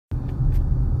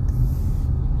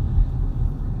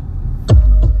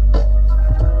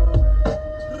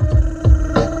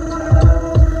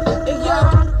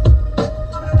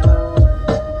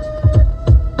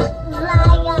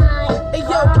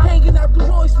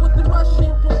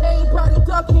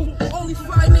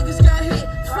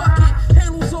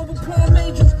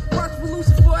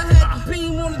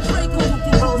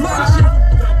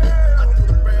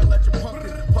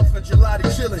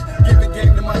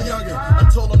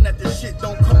shit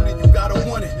don't come in, you gotta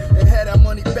want it. And have that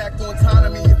money back on time to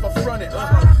me if I front it.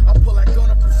 I pull that gun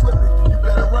up and slip it, you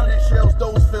better run it. Shells,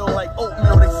 those feel like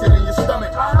oatmeal, they sit in your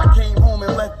stomach. I came home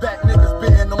and left back niggas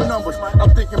beating them numbers.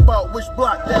 I'm thinking about which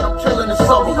block that I'm killing this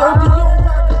summer.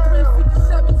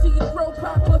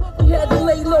 We had to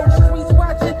lay low, the streets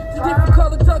watching the different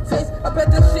color duct tapes. I bet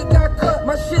that shit got cut.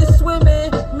 My shit swimming,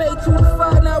 made 2 to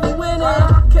 5, now we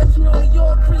winning. Catch me on the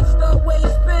York Creek, start way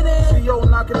spinning. CEO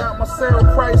knocking out my sale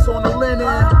price on the linen.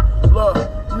 Look,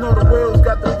 you know the wheels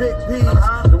got the big P's.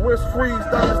 The wrist freeze,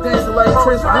 diamonds dancing like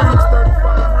Chris Breeze.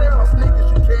 3,500 my sneakers,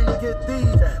 you can't get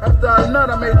these. After I nut,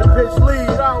 I made the bitch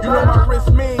leave. You know my wrist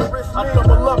mean. I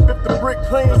double up if the brick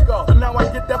clean. But now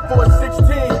I get that for a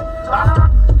 16.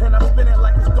 And I'm spinning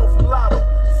like it's dope from Lotto.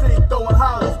 See, throwing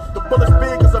hollows. The bullet's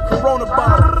big as a Corona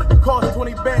bottle. It costs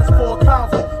 20 bands for a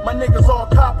convo. My niggas all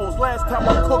coppos. Last time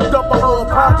I cooked up, I wore a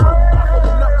poncho. I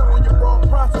opened up on your broad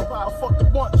pronto. I fucked her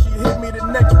once, she hit me the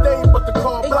next day, but the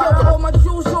car blocked her. All my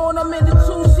shoes on, I'm in the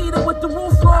 2-seater with the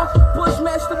roof on.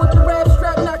 Bushmaster with the rap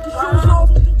strap, knock your shoes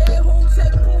off. At home,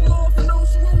 tech pull off, no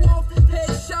screw off. Head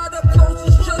shot up close,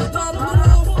 it's just on blue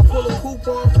off. I pull a coupe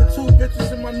off for 2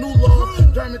 bitches in my new law.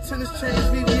 Diamond tennis chains,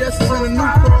 VVS on a new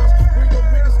cross. Bring your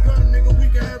biggest gun, nigga, we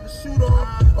can have a shoot off.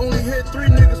 Only hit 3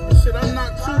 niggas, but shit, I'm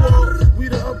not 2 off. We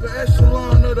the upper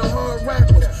echelon of the hard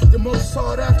rappers. The most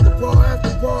sought after, ball after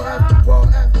ball after ball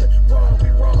after ball. We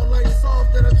raw like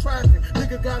soft at a traffic.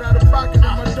 Nigga got out of pocket and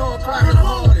my dog clapping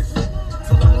hardest.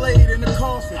 Till I'm laid in the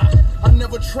coffin. I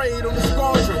never trade on the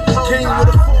squadron. Came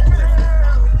with a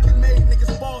forklift. We made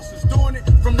niggas bosses. Doing it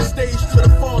from the stage to the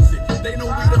faucet. They know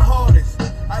we the hardest.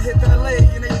 I hit that leg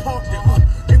and they parked it.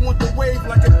 They want the wave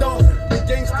like a dolphin. The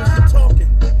gangsters you talking.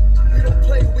 We don't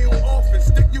play, we on offense.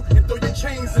 Stick you and throw your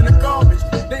chains in the garbage.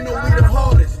 They know we the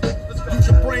hardest. Use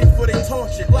your brain for they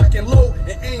torture. Lock and load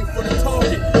and aim for the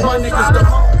target. My niggas the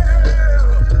hardest.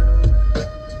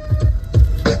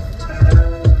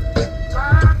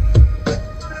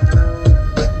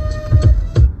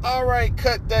 Alright,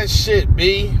 cut that shit,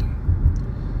 B.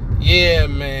 Yeah,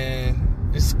 man.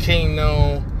 It's King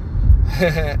Known.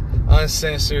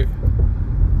 Uncensored.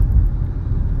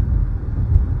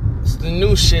 It's the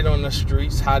new shit on the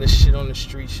streets. Hottest shit on the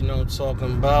streets, you know what I'm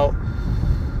talking about.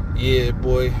 Yeah,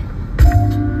 boy.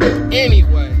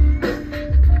 Anyway,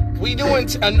 we doing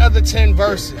another 10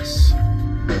 verses.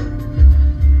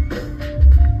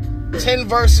 10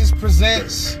 verses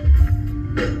presents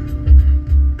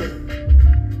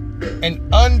an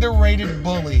underrated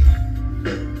bully.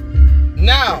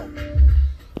 Now,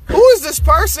 who is this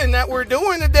person that we're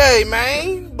doing today,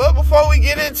 man? But before we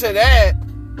get into that,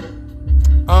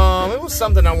 it was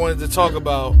something I wanted to talk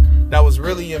about that was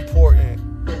really important.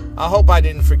 I hope I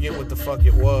didn't forget what the fuck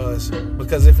it was,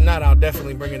 because if not, I'll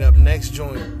definitely bring it up next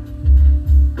joint.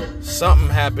 Something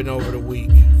happened over the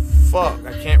week. Fuck,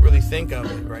 I can't really think of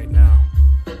it right now.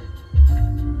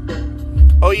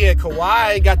 Oh yeah,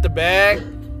 Kawhi got the bag.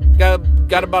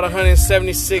 Got about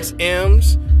 176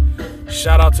 M's.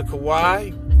 Shout out to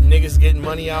Kawhi. Niggas getting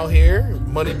money out here.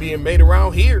 Money being made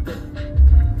around here.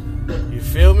 You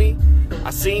feel me? I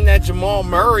seen that Jamal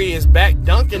Murray is back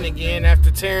dunking again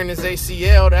after tearing his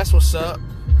ACL. That's what's up.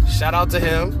 Shout out to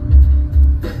him.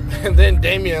 And then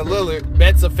Damian Lillard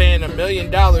bets a fan $1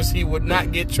 million he would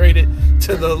not get traded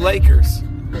to the Lakers.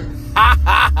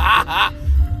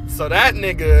 So that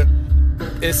nigga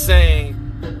is saying,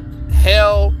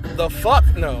 hell the fuck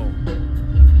no.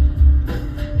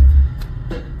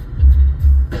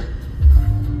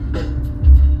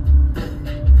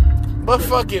 But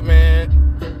fuck it, man.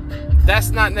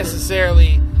 That's not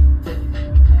necessarily...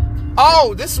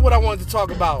 Oh, this is what I wanted to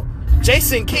talk about.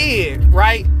 Jason Kidd,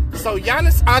 right? So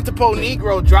Giannis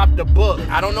Antetokounmpo dropped a book.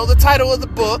 I don't know the title of the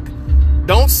book.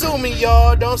 Don't sue me,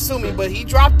 y'all. Don't sue me. But he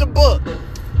dropped a book.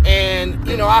 And,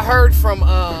 you know, I heard from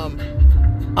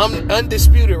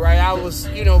Undisputed, right? I was,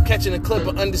 you know, catching a clip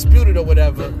of Undisputed or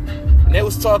whatever. And they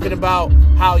was talking about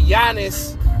how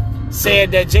Giannis said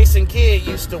that Jason Kidd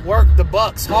used to work the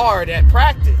Bucks hard at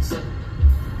practice.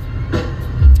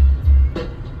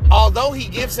 Although he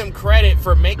gives him credit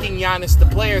for making Giannis the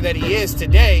player that he is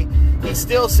today, he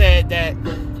still said that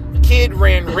Kidd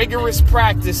ran rigorous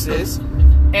practices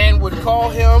and would call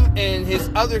him and his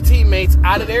other teammates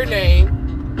out of their name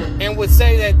and would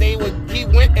say that he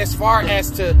went as far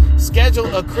as to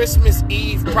schedule a Christmas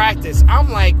Eve practice. I'm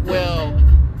like, well,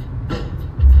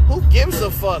 who gives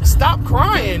a fuck? Stop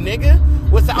crying, nigga.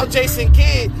 Without Jason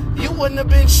Kidd, you wouldn't have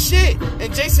been shit.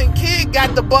 And Jason Kidd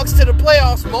got the Bucks to the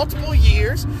playoffs multiple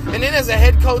years. And then as a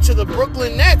head coach of the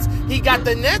Brooklyn Nets, he got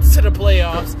the Nets to the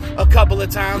playoffs a couple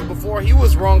of times before he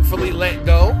was wrongfully let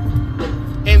go.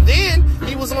 And then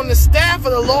he was on the staff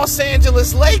of the Los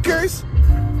Angeles Lakers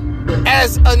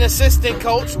as an assistant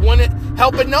coach,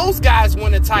 helping those guys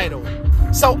win a title.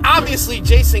 So obviously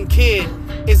Jason Kidd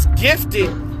is gifted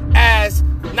as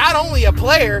not only a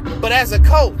player, but as a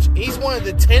coach. He's one of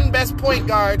the 10 best point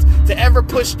guards to ever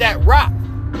push that rock.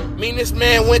 I mean, this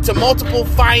man went to multiple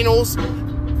finals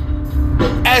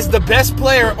as the best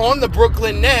player on the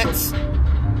Brooklyn Nets.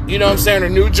 You know what I'm saying? The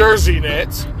New Jersey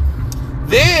Nets.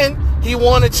 Then he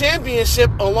won a championship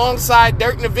alongside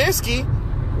Dirk Nowitzki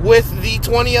with the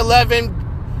 2011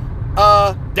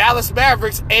 Dallas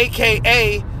Mavericks,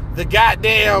 a.k.a. the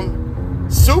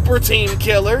goddamn super team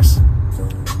killers.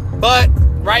 But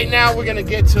right now we're going to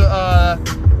get to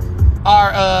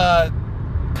our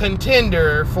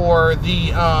contender for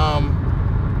the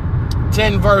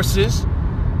 10 verses.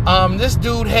 This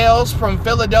dude hails from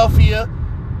Philadelphia.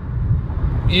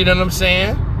 You know what I'm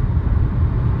saying?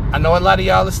 I know a lot of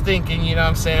y'all is thinking, you know what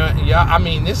I'm saying? Yeah, I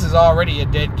mean, this is already a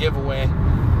dead giveaway.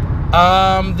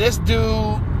 This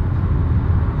dude,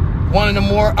 one of the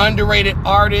more underrated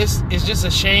artists. It's just a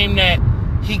shame that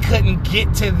he couldn't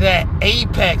get to that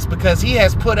apex, because he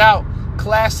has put out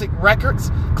classic records,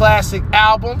 classic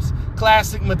albums,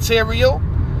 classic material.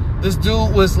 This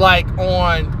dude was like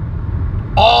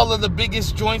on all of the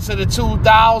biggest joints of the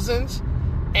 2000s,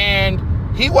 and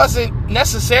he wasn't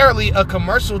necessarily a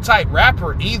commercial type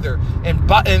rapper either.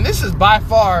 And this is by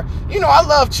far, you know, I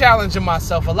love challenging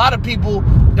myself. A lot of people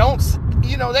don't,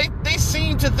 you know, they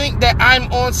seem to think that I'm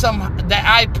on that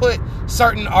I put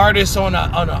certain artists on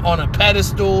a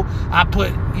pedestal.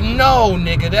 No,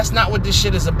 nigga, that's not what this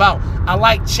shit is about. I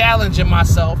like challenging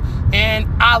myself, and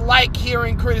I like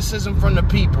hearing criticism from the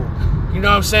people. You know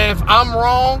what I'm saying? If I'm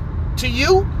wrong to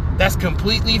you, that's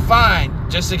completely fine.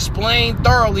 Just explain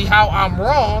thoroughly how I'm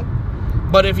wrong.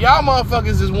 But if y'all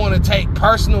motherfuckers just want to take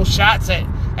personal shots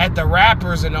at the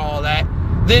rappers and all that,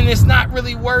 then it's not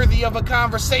really worthy of a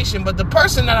conversation. But the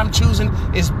person that I'm choosing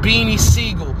is Beanie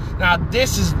Sigel. Now,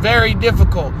 this is very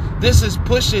difficult. This is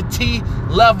Pusha T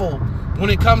level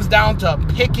when it comes down to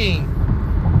picking,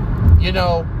 you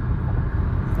know,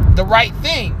 the right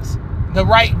things, the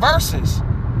right verses.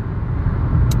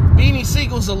 Beanie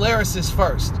Siegel's a lyricist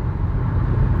first.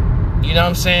 You know what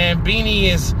I'm saying? Beanie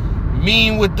is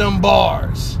mean with them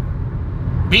bars.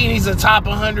 Beanie's a top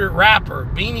 100 rapper.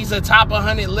 Beanie's a top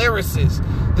 100 lyricist.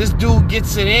 This dude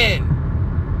gets it in.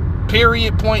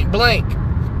 Period, point blank.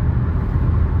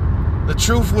 The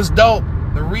Truth was dope.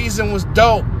 The Reason was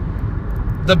dope.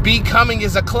 The Becoming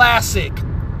is a classic.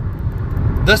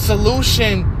 The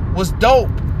Solution was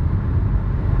dope.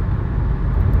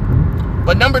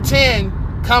 But number 10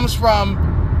 comes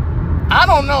from, I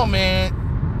don't know, man.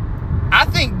 I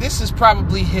think this is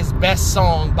probably his best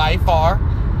song by far.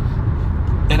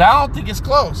 And I don't think it's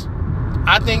close.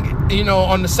 I think, you know,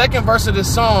 on the second verse of this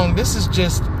song, this is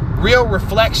just real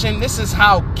reflection. This is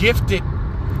how gifted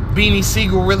Beanie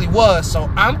Sigel really was. So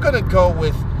I'm going to go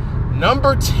with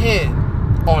number 10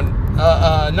 on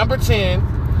number 10,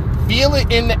 Feel It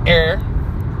in the Air,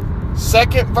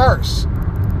 second verse.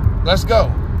 Let's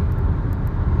go.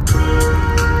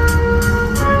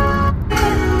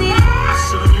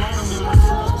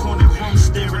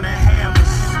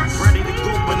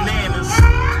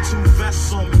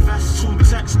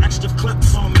 Extra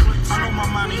clips on me. I know my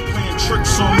mind ain't playing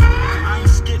tricks on me. I ain't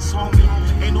skits,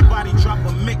 homie. Ain't nobody drop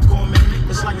a mic on me.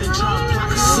 It's like they try to plot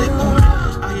to sit on me.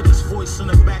 I hear this voice in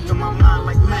the back of my mind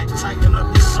like Mac tighten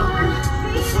up your circle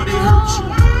before they hurt you.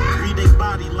 Read their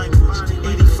body language.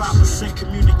 85%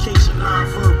 communication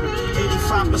non-verbal.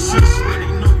 85% swear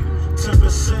they know you.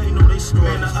 10% know they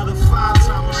swear. And the other 5 times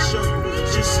I'll show you.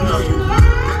 Just know you.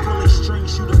 They pull their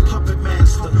strings, you the puppet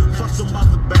master. Fuck them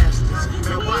other bastards.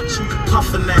 Man, watch you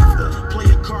puffin' after. Play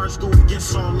your cards, go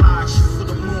against all lies. Shoot for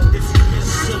the moon if you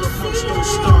miss, still amongst those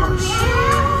stars.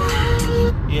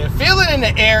 Yeah, Feel It in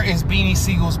the Air is Beanie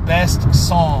Siegel's best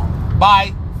song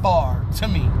by far to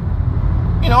me.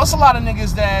 You know, it's a lot of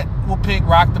niggas that will pick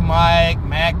Rock the Mic,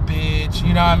 Mac Bitch,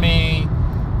 you know what I mean?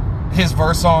 His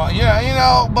verse on, yeah, you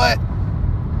know, but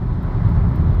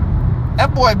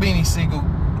that boy Beanie Sigel,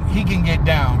 he can get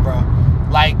down, bro.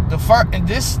 Like the first, and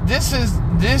this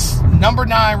number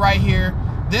 9 right here,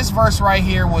 this verse right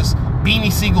here was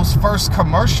Beanie Siegel's first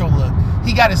commercial look.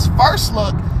 He got his first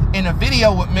look in a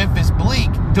video with Memphis Bleak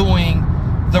doing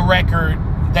the record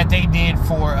that they did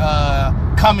for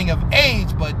Coming of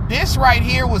Age, but this right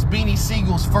here was Beanie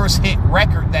Siegel's first hit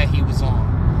record that he was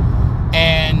on.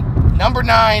 And number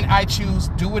 9, I choose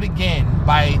Do It Again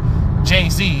by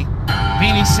Jay-Z,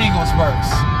 Beanie Siegel's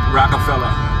verse.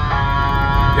 Rockefeller.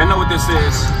 Y'all know what this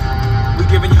is. We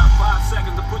giving y'all 5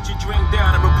 seconds to put your drink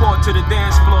down and report to the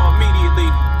dance floor immediately.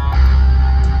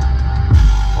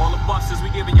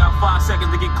 5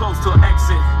 seconds to get close to an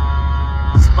exit.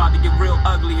 It's about to get real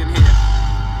ugly in here.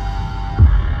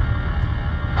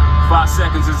 5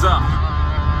 seconds is up.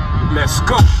 Let's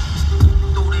go.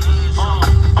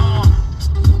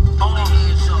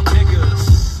 Niggas.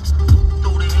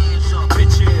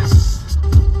 Bitches.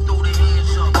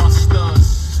 Busters.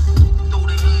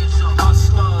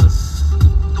 Hustlers.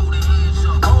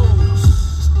 Hoes.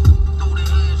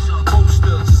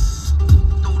 Posters.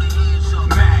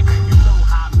 Mac. You know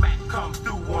how Mac come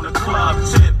through on the club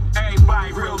tip.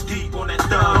 Everybody real deep on that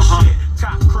thug shit.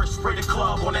 Top Chris for the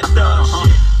club on that thug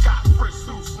shit. Top Chris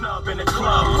who snub in the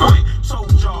club quick.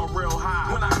 Told y'all real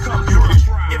high when I come through.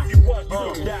 If you want,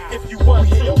 you die. If you want,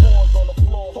 hit the walls on the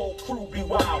floor, whole crew be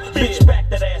wild. Bitch, back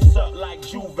that ass up like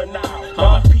juvenile.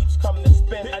 My peeps come to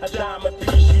spend a dime a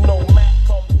piece. You know Mac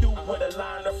come through with a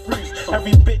line of freeze.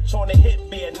 Every bitch on the hit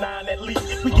be a 9 at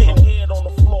least. We getting head on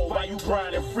the floor while you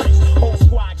grind and freeze. Whole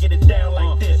squad get it down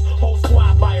like this. Whole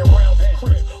squad buy a round of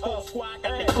Chris. Whole squad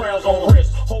got their crowns on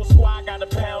wrist. Whole squad got a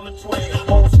pound of twist.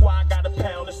 Whole squad got a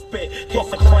pound of spit. Hit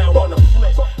the clown on the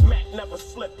flip. Mac never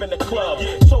slip in the club.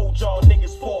 Told y'all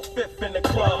niggas 4/5 in the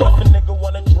club. If a nigga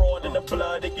wanna draw it in the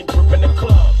blood, it can drip in the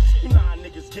club. You know how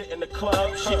niggas get in the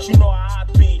club. Shit, you know how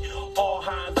I be. All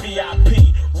high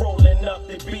VIP. Rolling up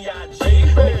the B.I.G.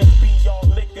 Niggas be all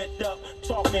liquored up.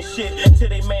 Talking shit till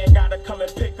they man gotta come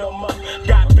and pick them up.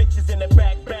 Got bitches in the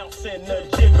back bouncing the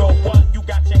jiggle. What? You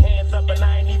got your hands up and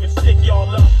I ain't even stick y'all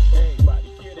up.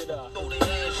 Everybody get it up. Throw their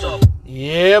hands up.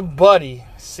 Yeah, buddy.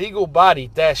 Sigel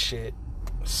bodied that shit.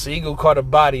 Sigel caught a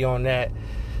body on that.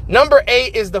 Number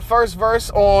 8 is the first verse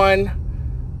on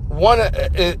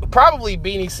probably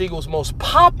Beanie Siegel's most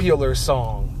popular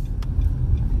song.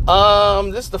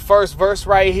 This is the first verse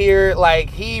right here. Like,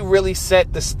 he really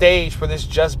set the stage for this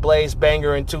Just Blaze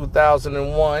banger in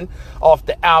 2001 off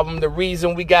the album The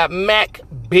Reason We Got Mac,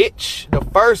 Bitch. The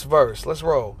first verse. Let's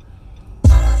roll.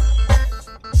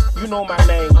 You know my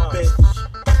name, bitch.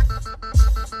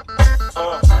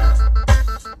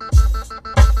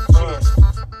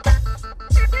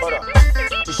 Hold up.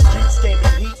 The streets gave me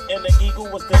heat and the eagle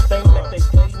was the thing that they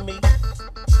paid me.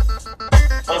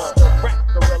 It's the rap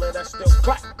gorilla that still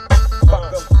clap.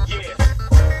 Fuck 'em, yeah.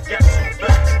 Got you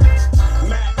back.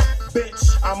 Mac, bitch,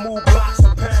 I move blocks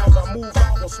and pounds. I move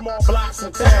out with small blocks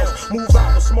and towns. Move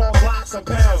out with small blocks and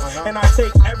pounds. And I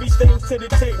take everything to the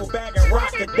table, bag and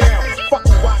rock it down. Fuck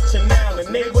you watching now. The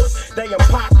neighbors, they in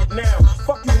pocket now.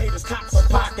 Fuck you haters, cops in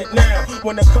pocket now.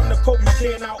 When it come to Kobe, you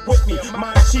can't out with me.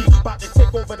 My chief, about to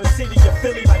take over the city of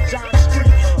Philly like John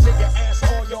Street. Nigga, ask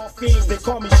all y'all fiends. They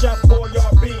call me Chef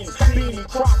Boyard Beans. Beanie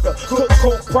Crocker, cook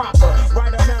coke proper.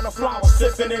 Right amount of flour,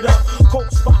 sipping it up.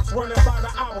 Coke spots running by the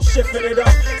hour, shifting it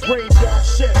up. Graveyard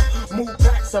shift, move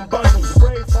packs and bundles.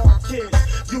 Brave heart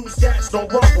kids, use gas,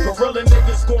 don't rumble. Gorilla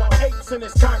niggas going apes in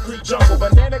this concrete jungle.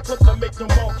 Banana clips will make them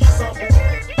monkeys stumble.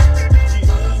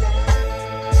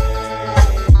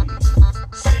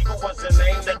 Sigel was the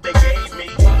name that they gave me.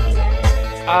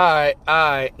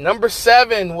 Alright. Number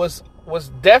 7 was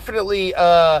definitely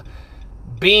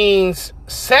Bean's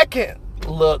second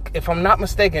look, if I'm not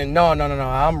mistaken. No,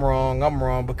 I'm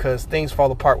wrong because Things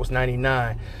Fall Apart was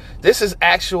 99. This is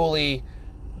actually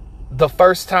the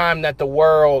first time that the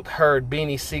world heard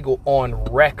Beanie Sigel on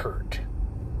record.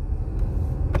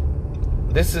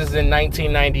 This is in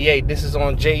 1998. This is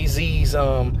on Jay-Z's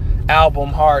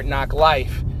album Hard Knock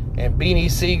Life. And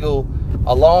Beanie Sigel,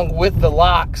 along with the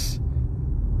Lox,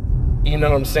 you know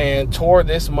what I'm saying, tore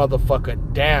this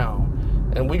motherfucker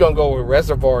down. And we gonna go with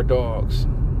Reservoir Dogs.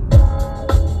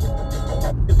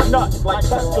 It's nuts like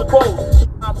Tesla Rose.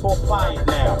 I'm gonna fly it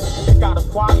now. It got a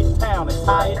quiet town and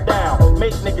tie it down.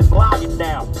 Make niggas lie it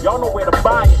down. Y'all know where to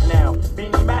buy it now.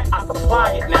 Beanie Mac, I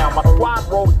supply it now. My squad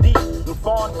rolls deep in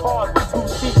foreign cars with 2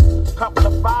 seats. Couple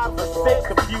of 5 or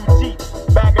 6, a few Jeeps.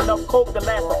 Bagging up coke to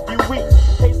last a few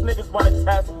weeks. In case niggas wanna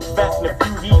test, vest in a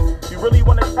few heats. You really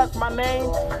wanna test my name?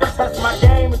 And test my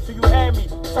game until you hand me.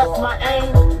 Test my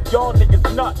aim? Y'all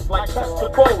niggas nuts like Tesla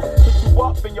Rose. Hit you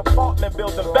up in your apartment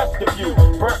building best of you.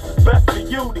 Versus best for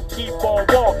you to keep on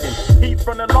walking. Heat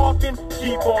from the Larkin,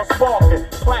 keep on sparking.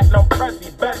 Platinum,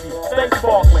 Prezi, Bezzy, stay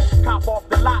sparkling. Cop off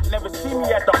the lot, never see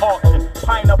me at the auction.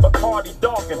 Pint up Bacardi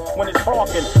dogging when it's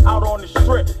hawking. Out on the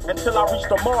strip until I reach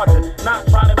the margin. Not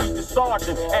trying to meet the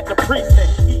sergeant at the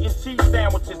precinct. Eating cheese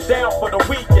sandwiches down for the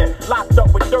weekend. Locked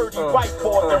up with dirty white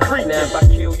boys and freaking. Now if I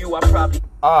kill you, I probably...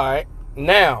 Alright,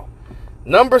 now,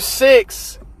 number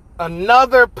 6,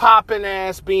 another poppin'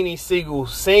 ass Beanie Sigel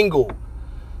single.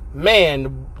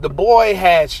 Man, the boy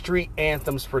had street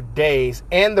anthems for days,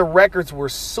 and the records were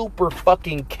super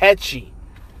fucking catchy.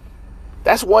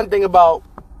 That's one thing about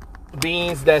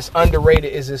Beans, that's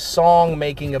underrated is his song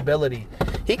making ability.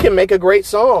 He can make a great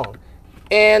song.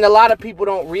 And a lot of people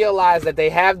don't realize that they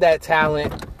have that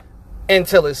talent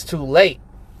until it's too late.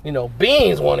 You know,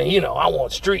 Beans wanting, you know, I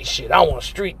want street shit. I want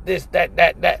street this,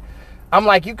 that. I'm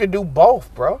like, you could do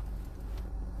both, bro.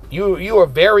 You are a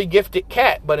very gifted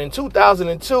cat. But in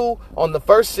 2002, on the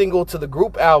first single to the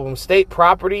group album, State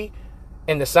Property,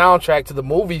 and the soundtrack to the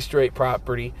movie Straight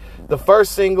Property, the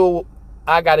first single,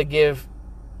 I gotta give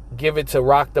it to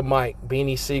Rock the Mic,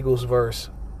 Beanie Siegel's verse.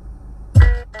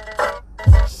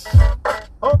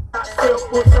 Oh, I still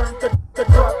will turn the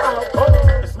drug out.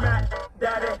 Oh, it's Mac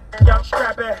Daddy, young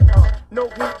strappy. No,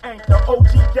 he ain't the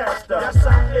OG gangster. Yes,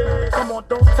 I is. Come on,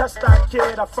 don't test that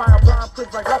kid. I fire blind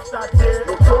clips like left I did.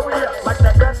 Notorious, like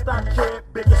that best I kid.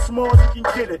 Big and small, you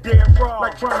can get it. Dead wrong,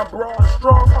 like trying to brawl a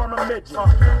strong on a midget.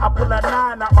 I pull that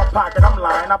 9 out my pocket, I'm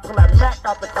lying. I pull that Mac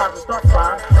out the closet, start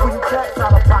flying. When you cats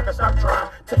out of pocket, stop trying.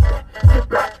 Take that, get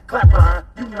back, clap behind.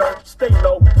 You know, stay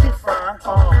low, keep fine.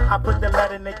 I put the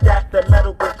lead in the gap, the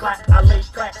metal go clack. I lay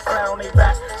clack, flat on they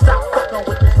back. Stop fucking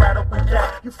with this radical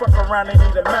cat. You fuck around and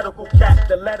need a medical cat.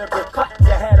 The letter go clack, you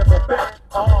had to go back.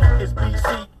 It's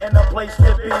BC in a place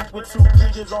to be with 2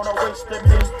 creatures on a waist to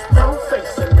me. No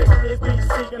facing me. It's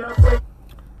BC in a place.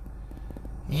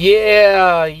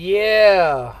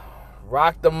 Yeah.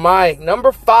 Rock the Mic.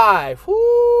 Number 5.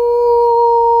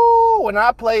 Woo! When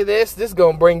I play this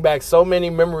gonna bring back so many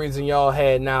memories in y'all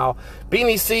head. Now,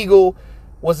 Beanie Siegel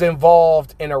was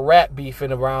involved in a rap beef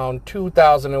in around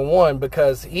 2001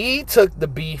 because he took the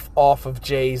beef off of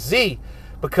Jay-Z.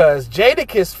 Because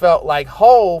Jadakiss felt like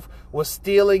Hov was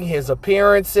stealing his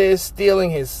appearances, stealing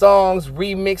his songs,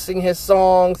 remixing his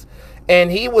songs,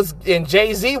 and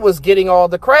Jay-Z was getting all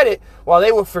the credit while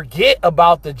they would forget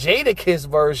about the Jadakiss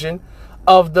version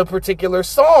of the particular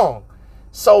song.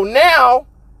 So now,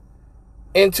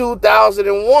 in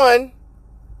 2001,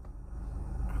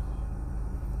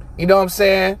 you know what I'm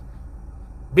saying?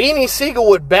 Beanie Siegel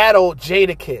would battle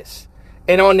Jadakiss.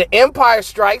 And on the Empire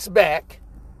Strikes Back,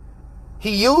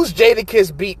 he used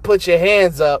Jadakiss beat Put Your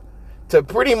Hands Up to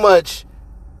pretty much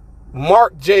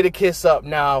mark Jadakiss up.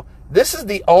 Now, this is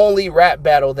the only rap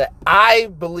battle that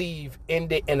I believe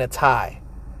ended in a tie.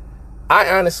 I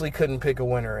honestly couldn't pick a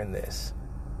winner in this.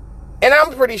 And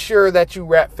I'm pretty sure that you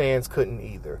rap fans couldn't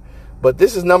either. But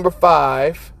this is number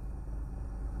 5.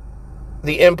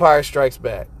 The Empire Strikes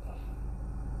Back.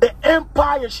 The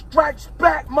Empire Strikes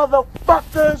Back,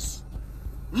 motherfuckers.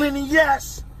 Lenny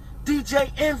Yes.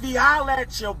 DJ Envy, holla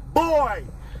at your boy.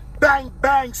 Bang,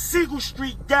 bang, Siegel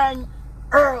Street gang,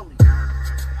 early.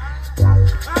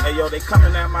 Hey, yo, they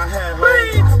coming at my head, ho.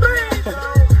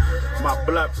 My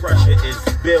blood pressure is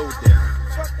building.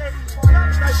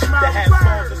 The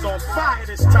headphones is on fire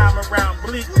this time around.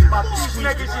 Bleak, about to squeeze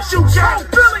niggas, you shoot gang,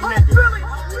 Billy, nigga.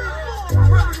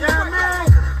 Yeah, man.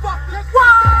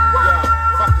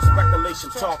 Yeah, fuck the speculation,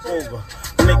 talk over.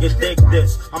 Nigga, dig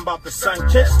this. I'm about to sun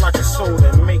kiss like a soda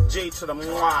and make J to the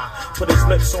moi. Put his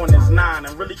lips on his 9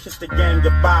 and really kiss the gang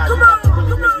goodbye. You about to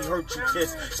really make me hurt you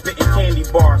kiss. Spitting candy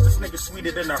bars. This nigga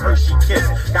sweeter than a Hershey kiss.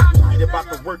 Got me heated about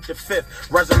to work the 5th.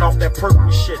 Resin off that purple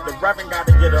shit. The Reverend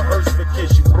gotta get a hearse for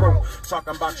kiss. You broke.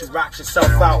 Talking about you rock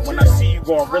yourself out. When I see you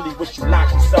gon' really wish you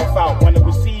knock yourself out. When it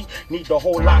was see, need the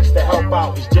whole locks to help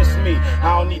out. It's just me.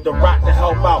 I don't need the rock to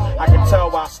help out. I can tell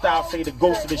why style say the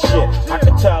ghost of the shit. I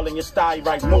can tell in your style you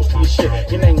write most of your shit.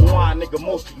 Your name Juan, nigga,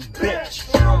 most of you bitch.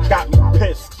 Got me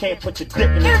pissed, can't put your dick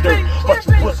in the dirt. But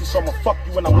you pussy, so I'ma fuck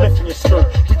you when I'm lifting your skirt.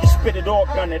 We can spit it or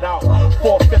gun it out.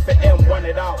 4/5 of M, run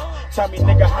it out. Tell me,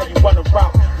 nigga, how you wanna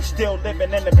route? You still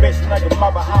living in the basement of your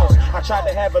mother house. I tried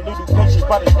to have a little patience,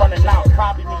 but it's running out.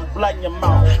 Probably need blood in your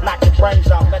mouth. Knock your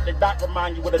brains out, let the doc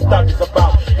remind you what the thug is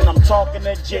about. And I'm talking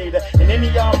to Jada and any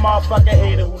y'all motherfucker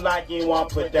hater who like you want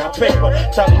to put down paper.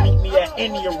 Tell him meet me at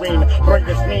any arena. Bring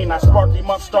his name, I spark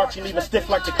him up, start you leave a stiff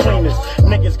like the cleaners.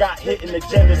 Niggas got hit in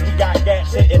agendas, we got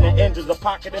gas hitting the engines. A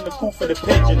pocket in the coop for the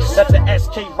pigeons. Let the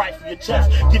SK right for your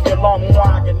chest. Give you a long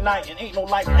while good night and ain't no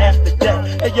life after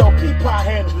death. Hey yo, P-Pie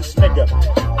handle this nigga.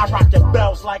 I rock your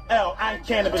bells like L, I ain't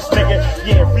cannabis nigga.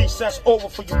 Yeah, recess over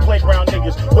for you playground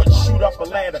niggas. Wouldn't shoot up a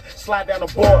ladder, slide down a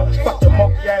board. Fuck your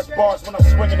monkey ass bars when I'm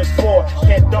swinging this floor.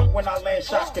 Can't dunk when I land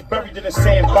shots, get buried in the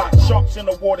sandbox. Sharks in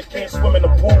the water, can't swim in the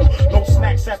pool. No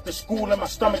snacks after school and my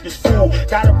stomach is full.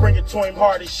 Gotta bring it to him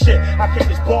hard as shit. I kick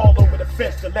this ball over the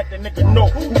fence to let the nigga know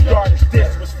who yard is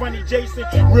this. What's funny, Jason?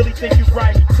 Really think you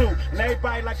grimy too. And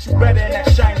everybody likes you better in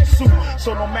that shiny suit.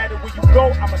 So no matter where you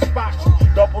go, I'ma spot you.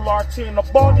 Double RT in the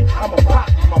baldy, I'ma pop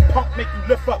you. My pump make you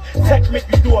lift up. Tech make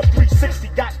you do a 360.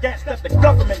 Got gas that the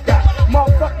government got.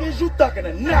 Motherfuckers, you thuggin'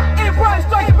 or not? Empire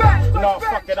Strikes Back. No,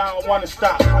 fuck it, I don't wanna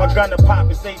stop. My gun to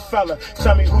pop is a fella.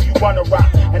 Tell me who you wanna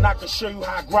rock, and I can show you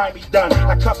how grimy done.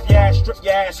 I cuff your ass, strip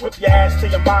your ass, whip your ass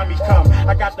till your mommy come.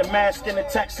 I got the mask and the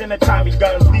text and the Tommy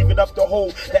guns. Leave it up the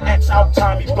hole, the X out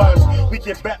Tommy buns. We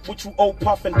get back what you owe,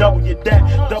 puff and double your debt.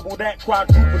 Double that,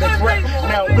 quadruple the threat.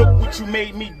 Now look what you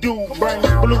made me do. Burn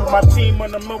blue, my team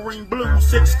on the Marine Blue.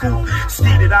 6 scoop,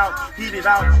 skeet it out, heat it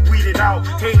out, weed it out.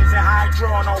 Haze and hydro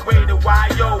on our way to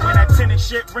YO. And that tenant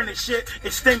shit, rented shit,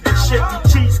 extended shit. You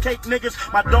cheesecake niggas,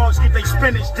 my dogs get they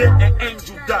spinach dip and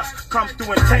angel dust. Come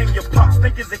through and tame your pups.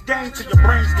 Think it's a game till your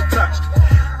brains get touched.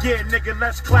 Yeah, nigga,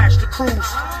 let's clash the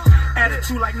cruise.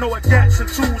 Attitude like Noah Gats and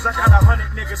tools. I got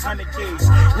 100 niggas, 100 days.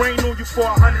 Rain on you for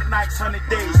 100 nights, 100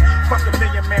 days. Fuck a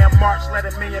million man march, let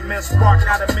a million men spark.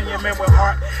 Got a million men with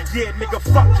heart. Yeah, nigga,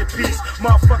 fuck your peace.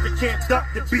 Motherfucker can't duck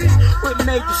the beast. What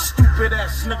made the stupid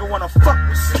ass nigga wanna fuck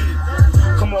with Steve?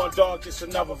 Come on, dog, just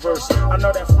another verse. I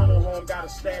know that funeral home got a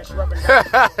stash rubbing.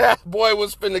 Boy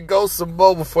was finna go some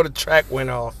more before the track went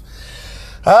off.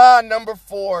 Number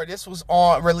 4. This was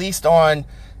released on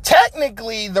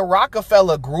technically the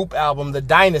Rockefeller Group album, The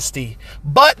Dynasty,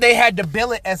 but they had to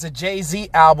bill it as a Jay-Z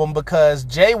album because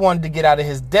Jay wanted to get out of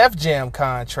his Def Jam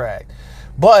contract,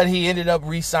 but he ended up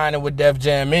re-signing with Def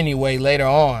Jam anyway later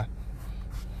on.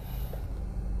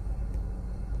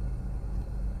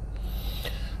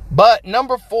 But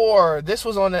number 4, this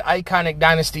was on the iconic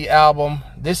Dynasty album.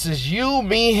 This is You,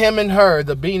 Me, Him, and Her,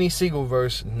 the Beanie Siegel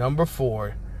verse, number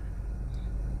 4.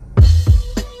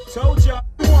 Told y'all,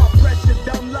 you want pressure,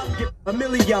 dumb luck, get a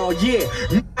million, yeah.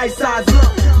 Nice size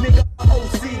lump, nigga,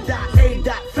 OC.A.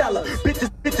 fella.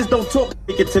 Bitches don't talk,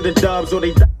 take it to the dubs or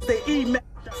they email.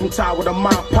 From tower to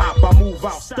mom pop, I move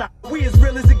out, stop. We as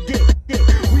real as it get.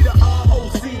 We the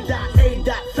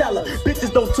ROC.A. fella.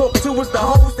 Bitches don't talk to us, the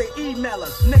hoes, they email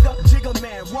us. Nigga, Jigger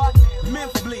Man, what?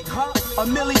 Memphis Bleak, huh? A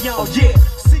million, yeah.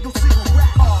 Siegel, rap.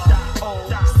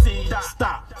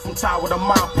 Stop. From tower to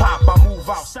mom pop, I move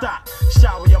out, stop.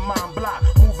 Shower your mom block,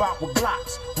 move out with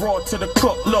blocks. Raw to the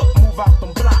cook, look, move out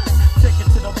them blocks. Take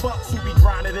it to the bucks, who be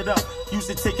grinding it up. Use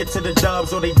the ticket to the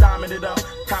dubs or they diamond it up.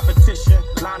 Competition,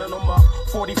 lining them up.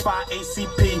 45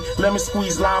 ACP, let me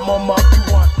squeeze lime them up.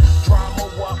 You want drama,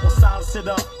 what? We'll silence it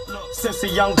up. Since a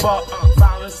young buck,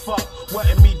 violence fuck.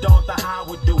 Wasn't me, dog, the how I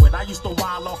would do it. I used to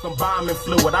wild off and bomb and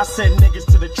fluid. I sent niggas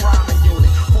to the trauma unit.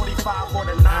 45 or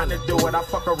the 9 to do it. I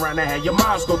fuck around and have your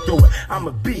moms go through it. I'm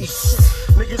a beast.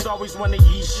 Niggas always wanna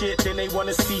eat shit, then they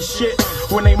wanna see shit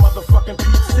when they motherfucking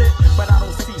piece it. But I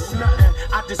don't see nothing,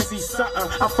 I just see something.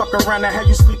 I fuck around and have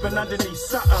you sleeping underneath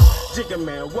something. Jigger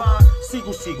Man, what?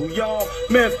 Siegel, y'all.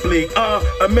 Memphis Bleak,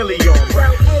 a million,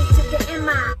 bro.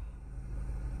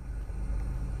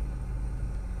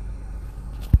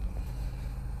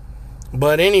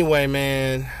 But anyway,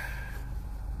 man.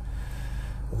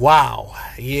 Wow.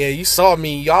 Yeah, you saw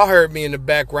me. Y'all heard me in the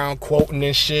background quoting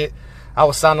and shit. I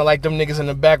was sounding like them niggas in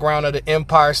the background of the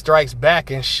Empire Strikes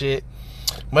Back and shit.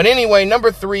 But anyway,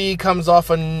 number 3 comes off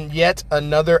yet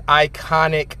another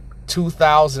iconic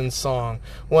 2000 song.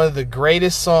 One of the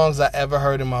greatest songs I ever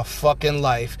heard in my fucking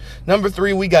life. Number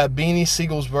 3, we got Beanie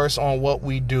Siegel's verse on What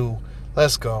We Do.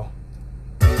 Let's go.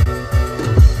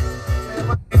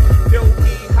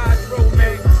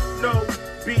 No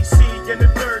BC in the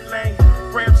third lane.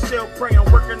 Ram still praying,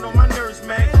 working on my nerves,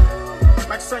 man.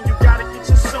 Like son, you gotta get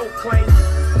your soul clean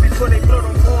before they blow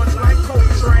them horns like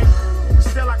Coltrane.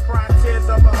 Still I cry tears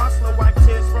of a hustler, wipe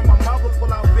tears from my mother,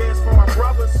 pull out beers for my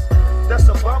brothers. That's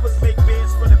above us, make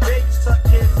beds for the babies, tuck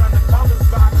kids under covers,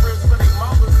 buy cribs for their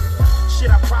mothers. Shit,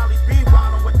 I probably be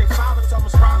wildin' with they father,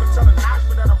 Thomas Robin, telling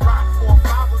Ashford that I'm riding for a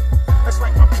father. That's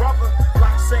like my brother,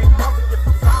 like same mother,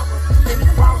 different father. Any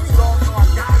problems, all know I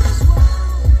got it.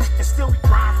 And still we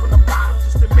grind from the bottom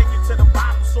just to make it to the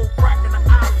bottom. So crack in the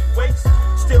alleyways,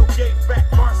 still gave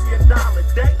back Marcy and Dollar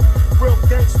Day. Real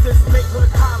gangsters make hood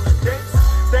holidays.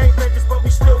 They ain't niggas, but we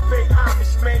still pay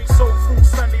homage, man. Soul food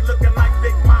Sunday looking like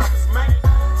big mamas, man.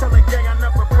 Tell the gang I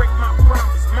never break my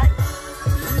promise, man.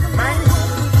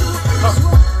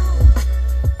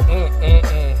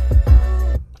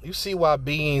 You see why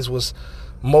Beans was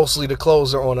mostly the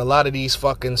closer on a lot of these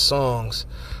fucking songs.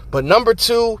 But number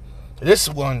 2, this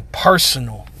one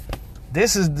personal.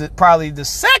 This is probably the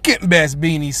second best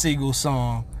Beanie Siegel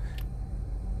song.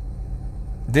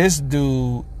 This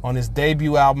dude on his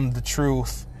debut album, The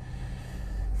Truth,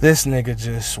 this nigga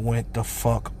just went the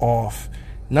fuck off.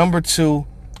 Number 2,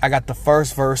 I got the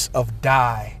first verse of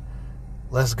Die.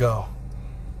 Let's go.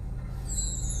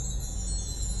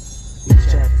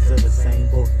 Each chapter's of the same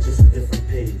book, just a different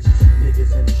page.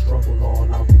 Niggas in the struggle,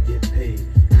 all out to get paid.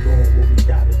 Doing what we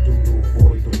gotta do to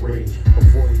avoid the rage.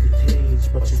 Avoid the cage,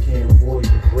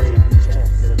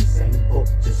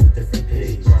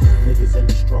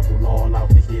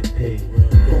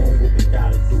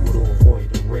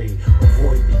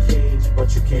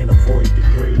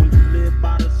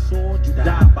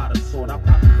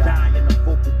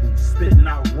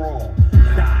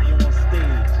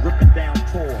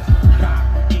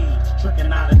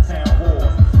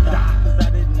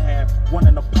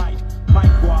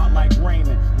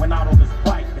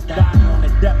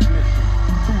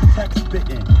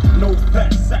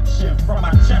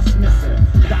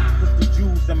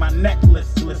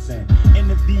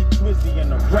 see Twizzy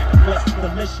in a reckless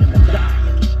collision and die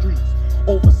in the streets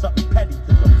over something petty.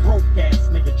 Cause a broke ass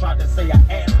nigga tried to say I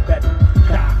ass better.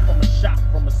 Die from a shot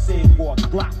from a Sig or a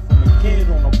Glock from a kid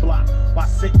on the block while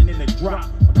sitting in the drop.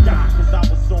 Or die cause I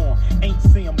was on, ain't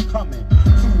see him coming.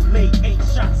 Too late, 8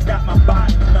 shots got my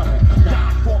body numbing.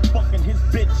 Die for fucking his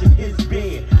bitch in his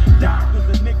bed. Die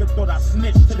cause a nigga thought I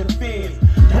snitched to the feds.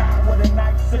 Die with a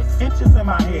knife 6 inches in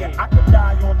my hair. I could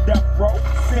die on death row,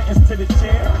 sentenced to the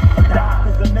chair. Or die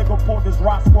cause the nigga poured this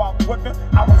Roscoe quicker.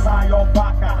 I was high on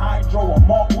vodka, hydro, or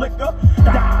malt liquor.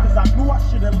 Die cause I knew I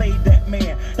should've laid that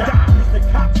man. Die cause the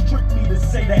cops tricked me to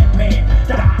say that man.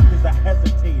 Die cause I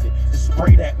hesitated to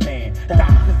spray that man. Die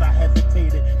cause I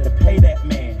hesitated to pay that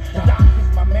man. Die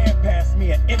cause my man passed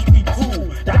me an empty tool.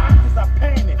 Die cause I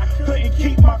panicked, couldn't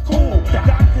keep my cool.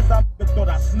 Die cause I thought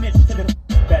I snitched to the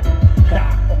better.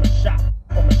 Die from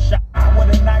a shot, I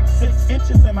with a knife 6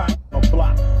 inches in my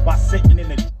block while sitting in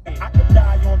the chair. I could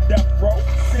die on death row,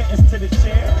 sentenced to the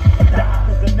chair. Or die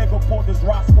cause the nigga poured this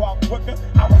Roscoe quicker.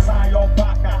 I was high on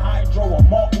vodka, hydro, or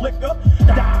malt liquor.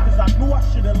 Die cause I knew I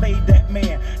should've laid that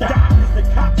man. Die cause the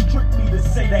cops tricked me to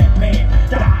say that man.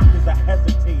 Die cause I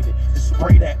hesitated to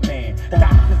spray that man. Die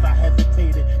cause I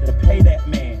hesitated to pay that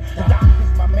man. Die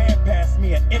cause my man passed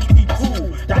me an empty tool.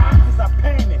 Die cause I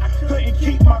panicked, couldn't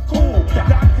keep my cool.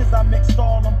 Die cause I mixed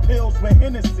all them pills with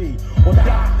Hennessy. Or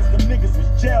die cause them niggas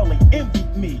was jelly,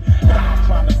 envied me. Die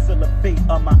trying to seal the fate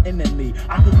of my enemy.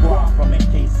 I could go out from in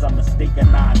case I'm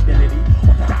mistaken my identity.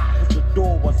 Or die cause the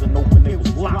door wasn't open, it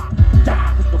was locked.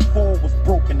 Die cause the fall was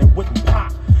broken, it wouldn't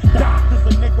pop. Die cause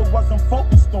the nigga wasn't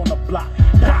focused on the block.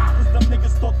 Die cause them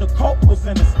niggas thought the coke was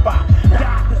in the spot.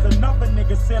 Die cause another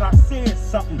nigga said I said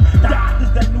something. Die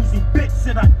cause that newsy bitch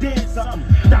said I did something.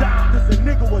 Die cause a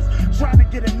nigga was trying to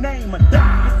get a name. Or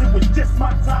die cause it was just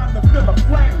my time to feel the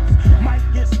flames. Might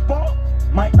get sparked,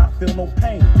 might not feel no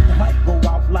pain. Might go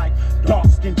out like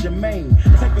dark-skinned Jermaine.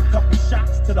 Take a couple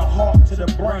shots to the heart, to the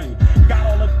brain. Got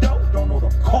all the dough, don't know the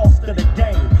cost of the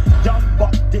game. Young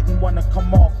buck didn't want to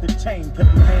come off the chain.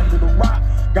 Couldn't handle the rock,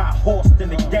 got horsed in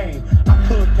the game. I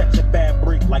could catch a bad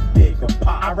break like Big or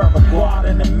Pop. I'd rather go out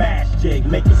in the mash jig,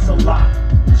 make it a lot.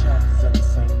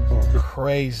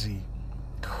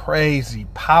 Crazy,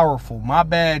 powerful. My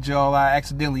bad, y'all. I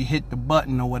accidentally hit the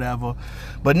button or whatever.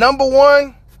 But number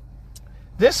one,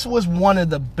 this was one of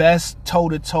the best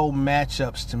toe-to-toe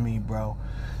matchups to me, bro.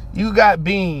 You got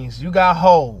Beans, you got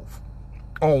Hove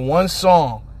on one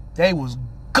song. They was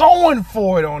going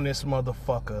for it on this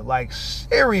motherfucker. Like,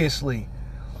 seriously.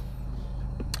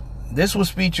 This was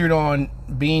featured on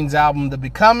Beans' album, The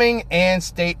Becoming, and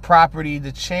State Property,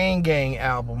 the Chain Gang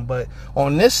album. But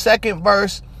on this second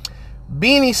verse,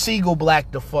 Beanie Sigel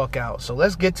blacked the fuck out. So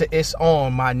let's get to It's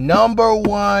On. My number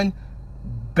one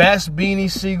best Beanie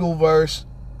Sigel verse.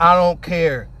 I don't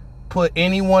care. Put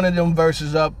any one of them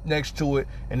verses up next to it,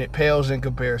 and it pales in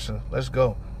comparison. Let's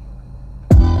go.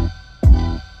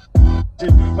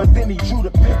 But then he drew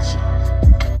the picture.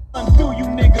 Undo you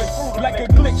niggas like a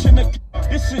glitch in the.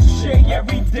 This is shit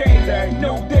every day.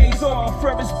 No days off.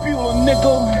 Ferris Bueller,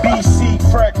 nigga. BC,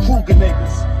 Fred Krueger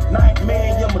niggas.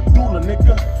 Nightmare, your medulla,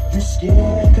 nigga. You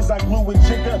scared? Cause I glue a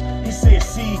jigger. He said,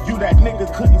 see you, that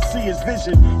nigga couldn't see his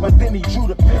vision. But then he drew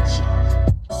the picture.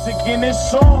 Sick in this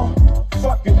song.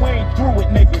 Fuck it, we ain't through it,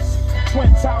 niggas.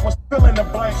 Twin Towers fill in the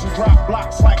blanks and drop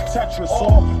blocks like Tetris.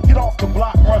 Or get off the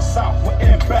block, run south with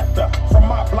M. Bector. From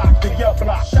my block to your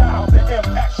block. Shout out to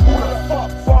MX. Who the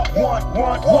fuck?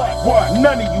 What?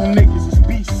 None of you niggas is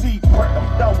BC. Brett,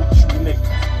 I'm done with you niggas.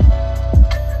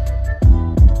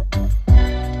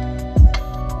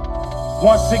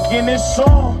 Once again, this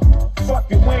song.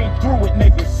 Fuck it, we ain't through it,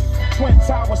 niggas. Twin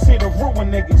Towers here to ruin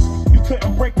niggas. You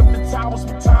couldn't break up the towers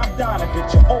with Tom Donovan.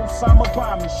 Your old summer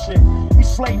bombing shit. We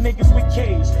slay niggas with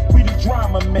K's. We the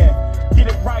drama men. Get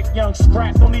it right, young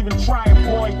scrap. Don't even try it,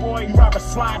 boy. You rather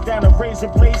slide down a razor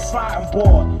blade sliding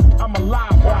board. I'm a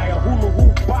live wire, hula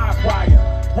hoop barbed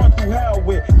wire. Run through hell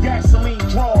with gasoline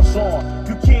draws on.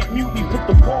 You can't mute me, put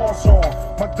the paws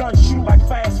on. My gun shoot like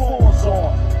fast forwards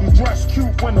on. You dress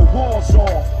cute when the war's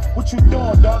on. What you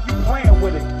doing, dog? You playing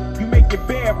with it. You make your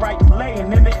bed right, you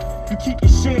laying in it. You keep your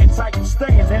shit tight, you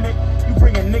staying in it. You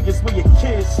bringing niggas where your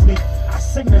kids sleep. I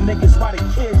sing the niggas while the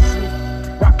kids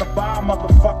sleep. Rock a bar,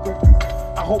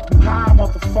 motherfucker. I hope you high,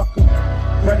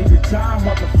 motherfucker. Ready to die,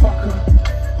 motherfucker.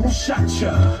 Who shot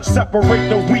ya? Separate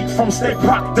the weak from State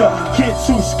Proctor. Kids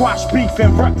who squash beef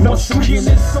and wreck no streets.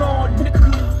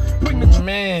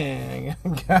 Man,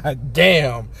 god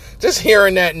damn. Just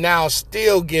hearing that now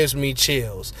still gives me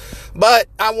chills. But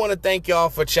I want to thank y'all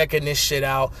for checking this shit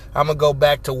out. I'm going to go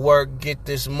back to work, get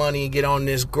this money, get on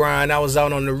this grind. I was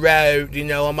out on the road. You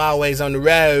know, I'm always on the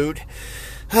road.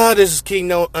 This is King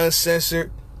Note Uncensored.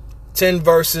 10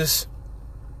 verses.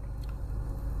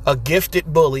 A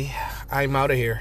gifted bully. I'm out of here.